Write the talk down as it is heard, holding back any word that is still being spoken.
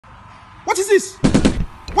What is this?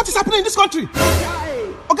 What is happening in this country?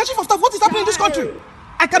 Okay, Chief of Staff, what is happening in this country?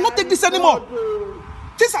 I cannot take this anymore.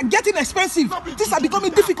 Things are getting expensive. Things are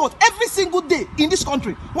becoming difficult every single day in this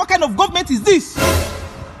country. What kind of government is this?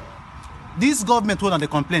 This government, when they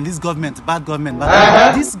complain, this government, bad government,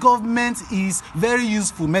 this government is very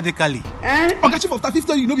useful medically. Okay, Chief of Staff, if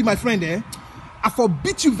you know be my friend, I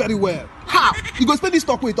forbid you very well. How? You go explain this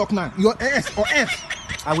talk where you talk now. Your S or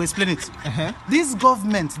F. I will explain it. This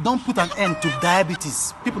government don't put an end to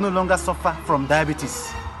diabetes. People no longer suffer from diabetes.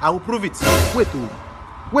 I will prove it.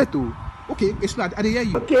 Wait. Okay, explain. I hear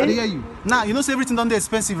you. I hear you. Now, you know say everything done dey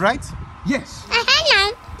expensive, right? Yes.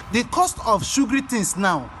 The cost of sugary things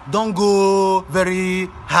now don't go very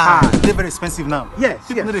high. They're very expensive now. Yes.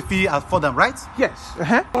 People know they feel afford them, right? Yes.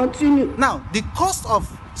 Continue. Now, the cost of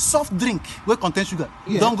soft drink wey contain sugar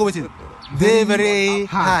don't go with it. They're very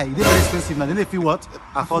high. They're very expensive now. Then they feel what?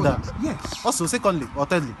 Afford them. Yes. Also, secondly or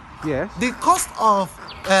thirdly, Yes. the cost of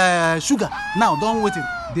sugar now don't wait.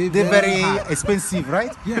 They're very expensive,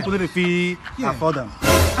 right? Yeah. People don't feel afford them.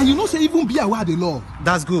 And you know say even beer where they love.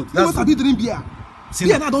 That's good. You know sabi drink beer.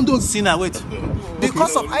 Beer now don't do. See now, wait. The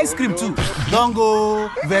cost of ice cream too don't go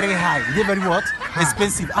very high. They're very what?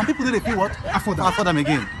 Expensive. And people don't feel what? Afford them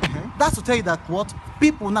again. That's to tell you that what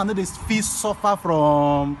people now they feel suffer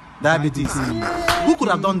from diabetes. Who could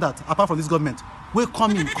have done that apart from this government? Will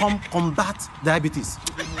come combat diabetes.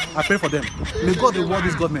 I pray for them. May God reward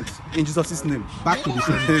this government in Jesus' name. Back to the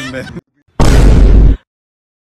same. Amen.